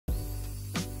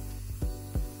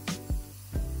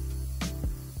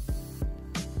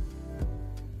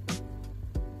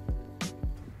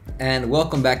And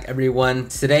welcome back, everyone.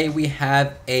 Today we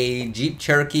have a Jeep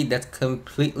Cherokee that's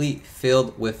completely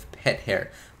filled with pet hair.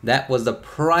 That was the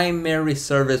primary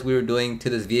service we were doing to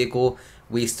this vehicle.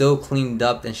 We still cleaned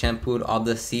up and shampooed all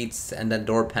the seats and the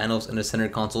door panels and the center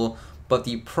console, but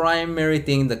the primary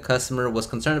thing the customer was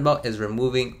concerned about is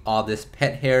removing all this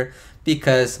pet hair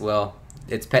because, well,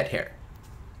 it's pet hair.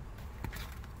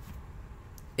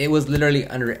 It was literally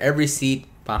under every seat,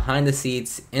 behind the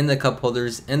seats, in the cup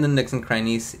holders, in the nooks and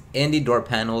crannies, in the door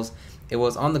panels. It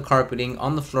was on the carpeting,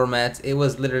 on the floor mats. It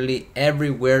was literally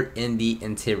everywhere in the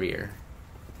interior.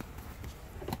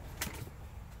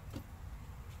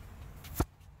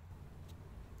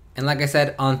 And like I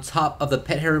said, on top of the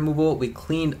pet hair removal, we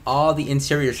cleaned all the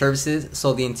interior surfaces,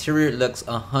 so the interior looks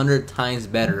 100 times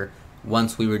better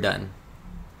once we were done.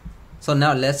 So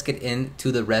now let's get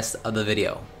into the rest of the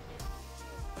video.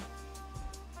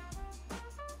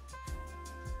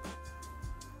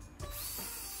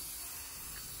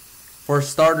 For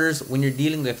starters, when you're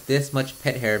dealing with this much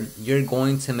pet hair, you're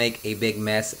going to make a big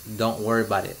mess. Don't worry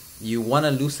about it. You want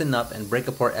to loosen up and break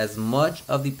apart as much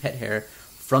of the pet hair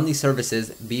from the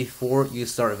surfaces before you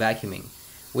start vacuuming.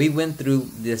 We went through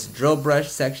this drill brush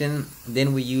section,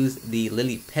 then we used the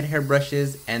Lilly pet hair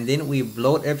brushes, and then we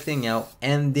blowed everything out,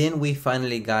 and then we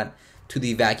finally got to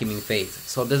the vacuuming phase.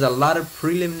 So there's a lot of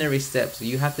preliminary steps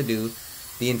you have to do.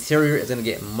 The interior is going to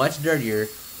get much dirtier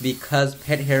because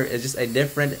pet hair is just a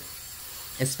different,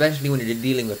 especially when you're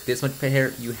dealing with this much pet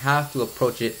hair, you have to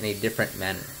approach it in a different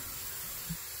manner.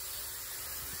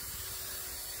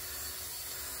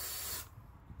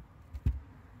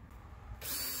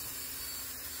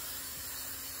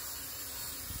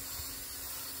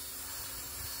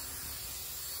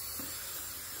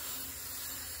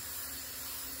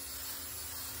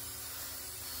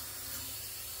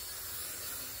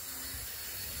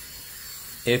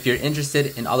 If you're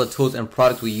interested in all the tools and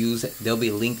products we use, they'll be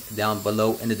linked down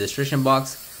below in the description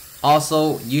box.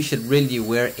 Also, you should really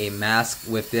wear a mask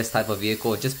with this type of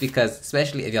vehicle just because,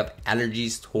 especially if you have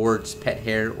allergies towards pet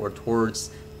hair or towards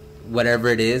whatever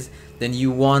it is, then you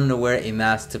want to wear a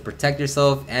mask to protect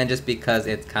yourself, and just because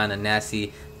it's kind of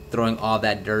nasty throwing all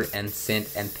that dirt and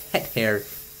scent and pet hair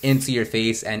into your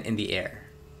face and in the air.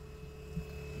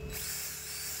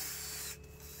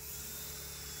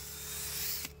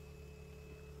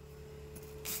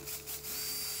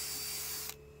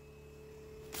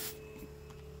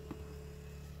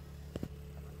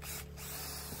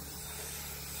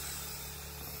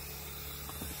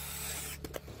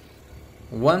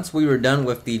 Once we were done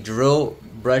with the drill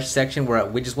brush section where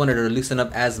we just wanted to loosen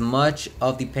up as much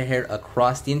of the pet hair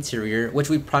across the interior, which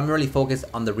we primarily focused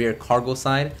on the rear cargo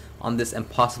side on this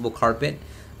impossible carpet.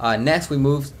 Next we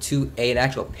moved to an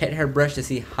actual pet hair brush to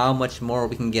see how much more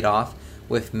we can get off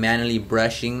with manually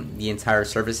brushing the entire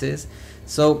surfaces.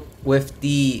 So with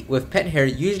pet hair,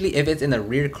 usually if it's in the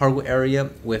rear cargo area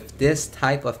with this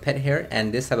type of pet hair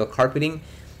and this type of carpeting,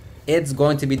 it's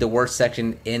going to be the worst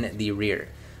section in the rear.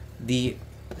 The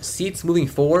seats moving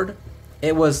forward,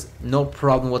 it was no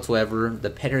problem whatsoever. The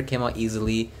pet hair came out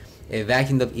easily, it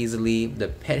vacuumed up easily, the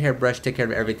pet hair brush took care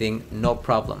of everything, no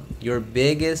problem. Your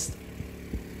biggest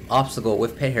obstacle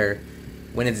with pet hair,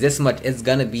 when it's this much, it's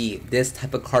gonna be this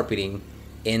type of carpeting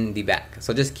in the back.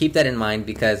 So just keep that in mind,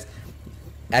 because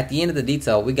at the end of the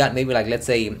detail, we got maybe, like, let's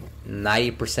say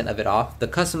 90% of it off. The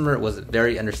customer was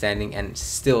very understanding and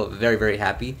still very, very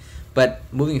happy. But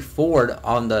moving forward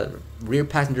on the rear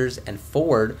passengers and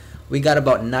forward, we got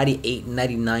about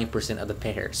 98-99% of the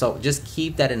pet hair. So just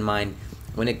keep that in mind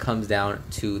when it comes down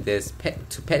to this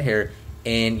pet hair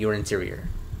in your interior.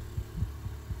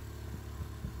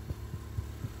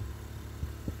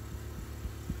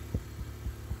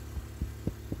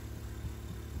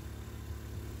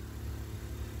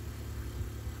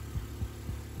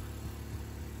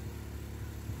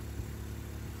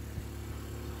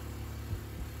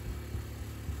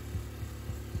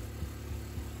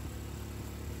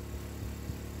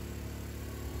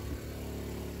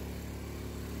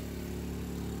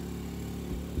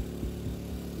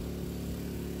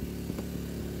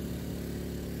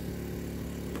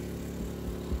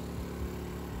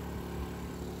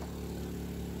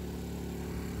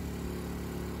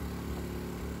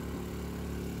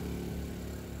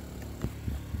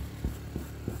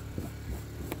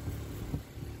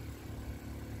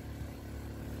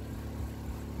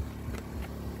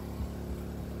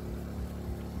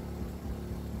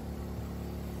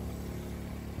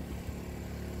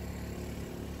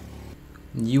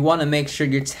 You want to make sure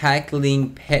you're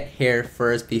tackling pet hair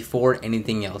first before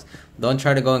anything else. Don't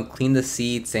try to go and clean the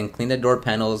seats and clean the door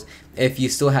panels if you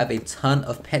still have a ton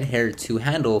of pet hair to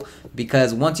handle,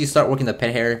 because once you start working the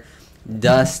pet hair,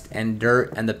 dust and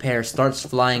dirt, and the pet hair starts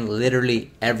flying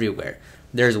literally everywhere.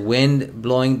 There's wind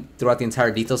blowing throughout the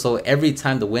entire detail, so every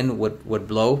time the wind would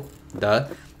blow,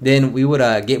 then we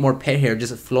would get more pet hair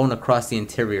just flown across the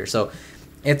interior. So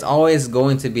it's always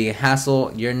going to be a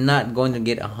hassle. You're not going to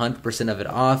get 100% of it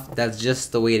off. That's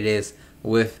just the way it is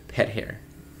with pet hair.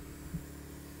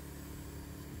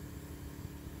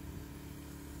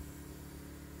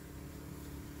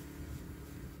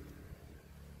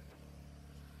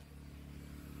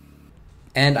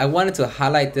 And I wanted to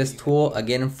highlight this tool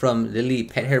again from Lilly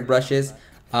pet hair brushes,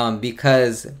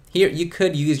 because here you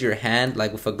could use your hand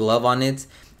like with a glove on it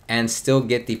and still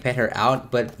get the pet hair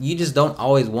out, but you just don't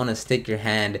always want to stick your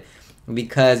hand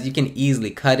because you can easily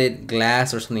cut it.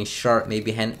 Glass or something sharp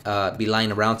maybe be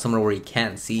lying around somewhere where you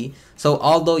can't see. So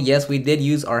although yes, we did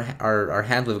use our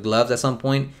hands with gloves at some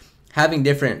point, having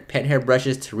different pet hair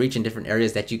brushes to reach in different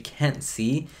areas that you can't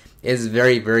see is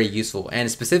very, very useful.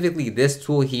 And specifically this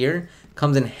tool here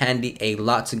comes in handy a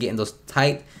lot to get in those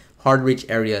tight, hard reach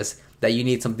areas that you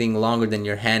need something longer than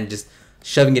your hand just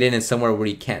shoving it in somewhere where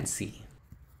you can't see.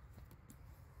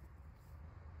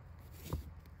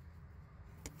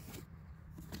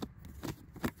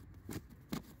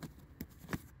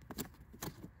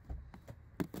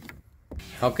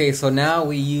 Okay, so now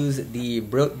we use the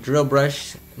drill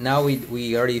brush. Now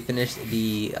we already finished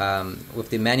the with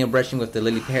the manual brushing with the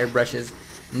Lilly hair brushes.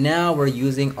 Now we're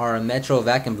using our Metro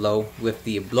vacuum blow with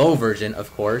the blow version,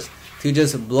 of course, to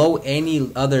just blow any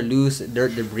other loose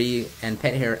dirt, debris, and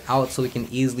pet hair out so we can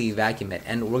easily vacuum it.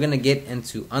 And we're gonna get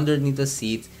into underneath the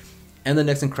seat and the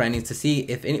nooks and crannies to see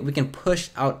if we can push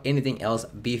out anything else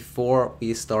before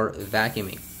we start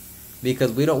vacuuming,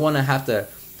 because we don't want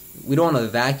to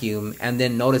vacuum and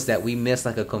then notice that we missed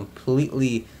like a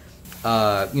completely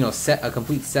a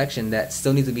complete section that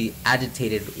still needs to be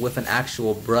agitated with an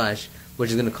actual brush, which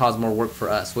is going to cause more work for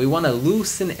us. So we want to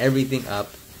loosen everything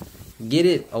up, get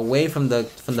it away from the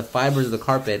fibers of the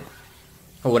carpet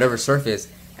or whatever surface,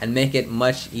 and make it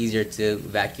much easier to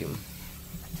vacuum.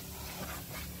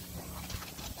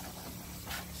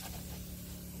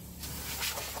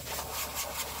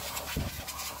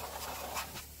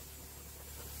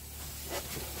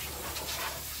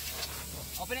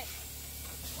 Open it.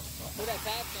 Pull that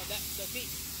tab, so that the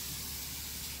seat.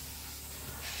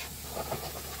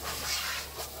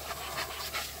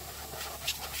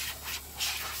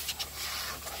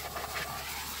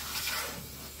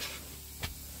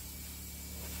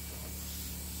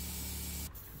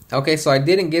 Okay, so I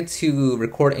didn't get to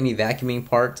record any vacuuming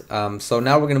part, so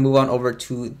now we're going to move on over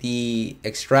to the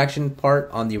extraction part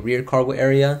on the rear cargo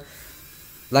area.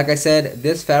 Like I said,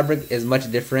 this fabric is much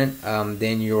different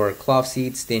than your cloth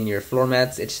seats, than your floor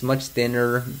mats. It's much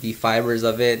thinner. The fibers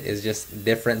of it is just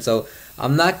different. So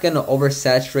I'm not going to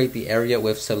oversaturate the area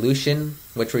with solution,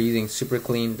 which we're using super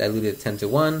clean diluted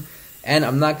 10:1. And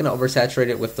I'm not going to oversaturate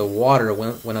it with the water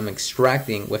when I'm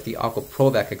extracting with the Aqua Pro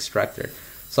Vac extractor.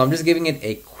 So I'm just giving it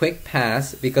a quick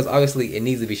pass because obviously it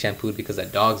needs to be shampooed because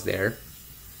that dog's there.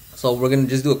 So we're going to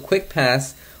just do a quick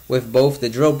pass with both the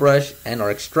drill brush and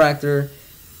our extractor.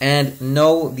 And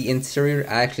no, the interior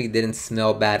actually didn't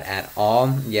smell bad at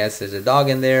all. Yes, there's a dog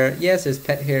in there. Yes, there's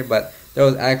pet hair, but there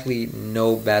was actually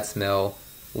no bad smell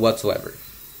whatsoever.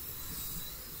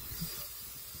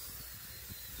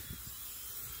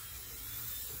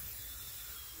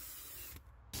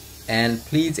 And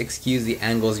please excuse the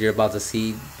angles you're about to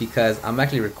see because I'm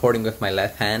actually recording with my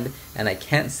left hand and I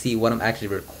can't see what I'm actually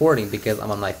recording because I'm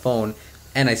on my phone,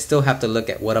 and I still have to look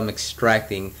at what I'm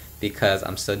extracting because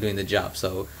I'm still doing the job.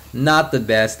 So not the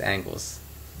best angles.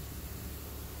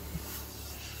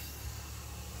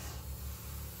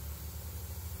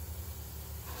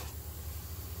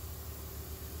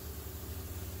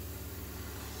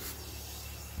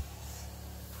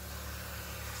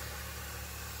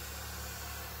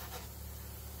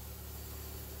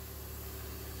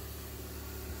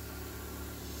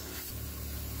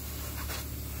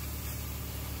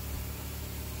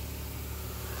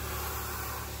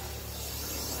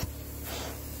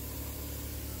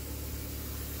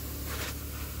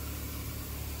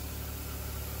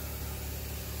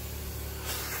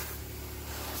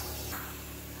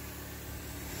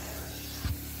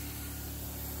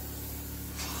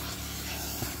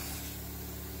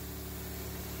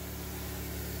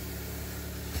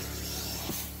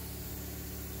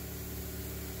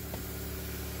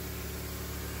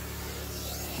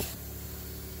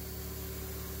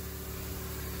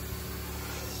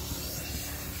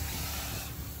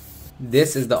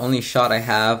 This is the only shot I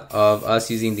have of us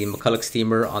using the McCulloch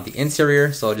steamer on the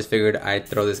interior, so I just figured I'd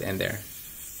throw this in there.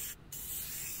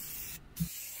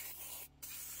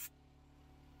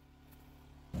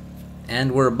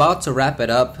 And we're about to wrap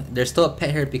it up. There's still a pet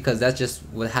hair because that's just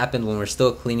what happened when we're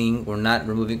still cleaning. We're not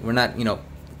removing, we're not,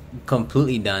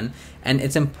 completely done. And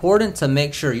it's important to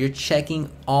make sure you're checking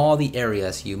all the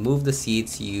areas. You move the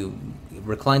seats, you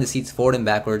recline the seats forward and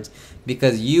backwards,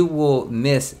 because you will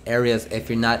miss areas if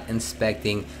you're not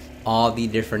inspecting all the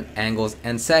different angles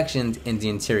and sections in the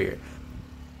interior.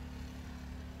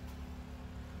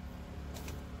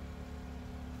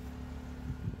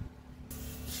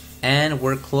 And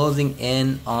we're closing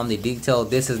in on the detail.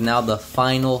 This is now the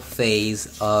final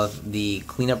phase of the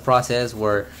cleanup process,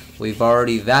 where we've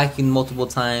already vacuumed multiple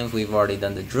times, we've already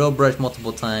done the drill brush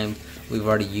multiple times, we've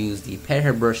already used the pet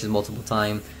hair brushes multiple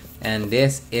times, and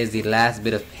this is the last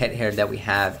bit of pet hair that we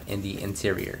have in the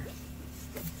interior.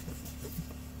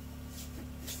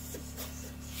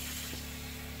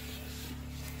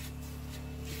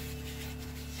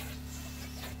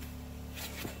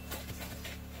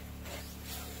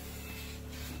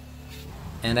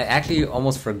 And I actually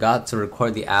almost forgot to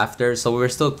record the after, so we were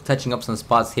still touching up some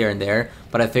spots here and there,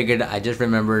 but I figured, I just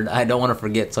remembered, I don't want to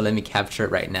forget, so let me capture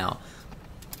it right now.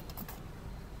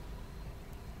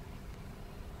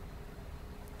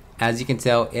 As you can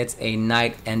tell, it's a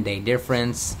night and day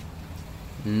difference.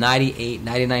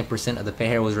 99% of the pet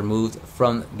hair was removed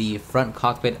from the front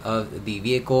cockpit of the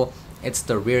vehicle. It's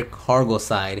the rear cargo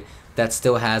side that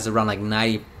still has around like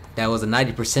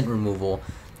 90% removal.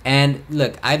 And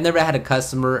look, I've never had a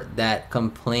customer that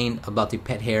complained about the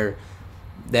pet hair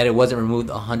that it wasn't removed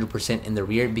 100% in the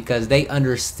rear, because they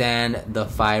understand the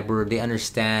fiber, they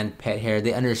understand pet hair,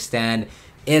 they understand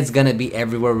it's gonna be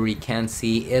everywhere where you can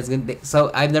see. It's gonna be,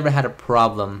 so I've never had a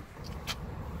problem.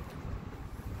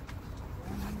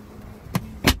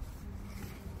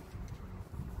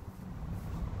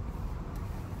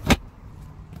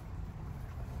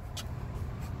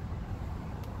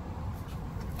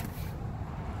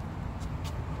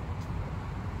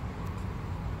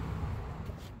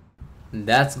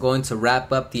 That's going to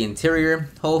wrap up the interior.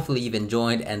 Hopefully you've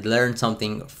enjoyed and learned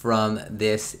something from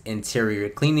this interior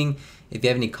cleaning. If you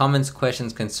have any comments,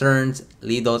 questions, concerns,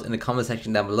 leave those in the comment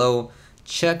section down below.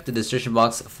 Check the description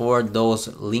box for those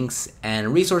links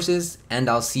and resources, and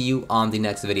I'll see you on the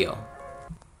next video.